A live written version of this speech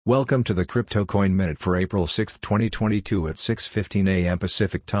Welcome to the Crypto Coin Minute for April 6, 2022 at 6:15 a.m.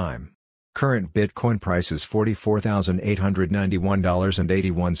 Pacific Time. Current Bitcoin price is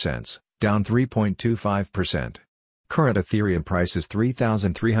 $44,891.81, down 3.25%. Current Ethereum price is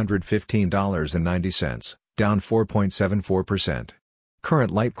 $3,315.90, down 4.74%.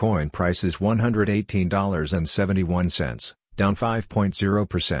 Current Litecoin price is $118.71, down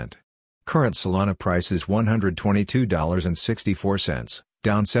 5.0%. Current Solana price is $122.64,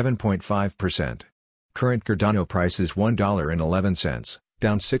 down 7.5%. Current Cardano price is $1.11,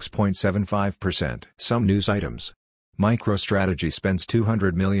 down 6.75%. Some news items. MicroStrategy spends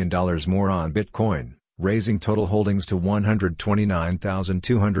 $200 million more on Bitcoin, raising total holdings to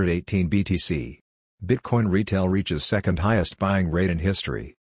 129,218 BTC. Bitcoin retail reaches second highest buying rate in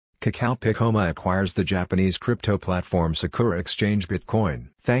history. Kakao Piccoma acquires the Japanese crypto platform Sakura Exchange Bitcoin.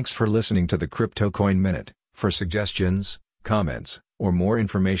 Thanks for listening to the Crypto Coin Minute. For suggestions, comments, or more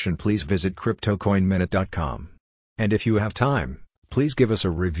information, please visit CryptoCoinMinute.com. And if you have time, please give us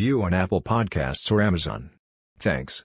a review on Apple Podcasts or Amazon. Thanks.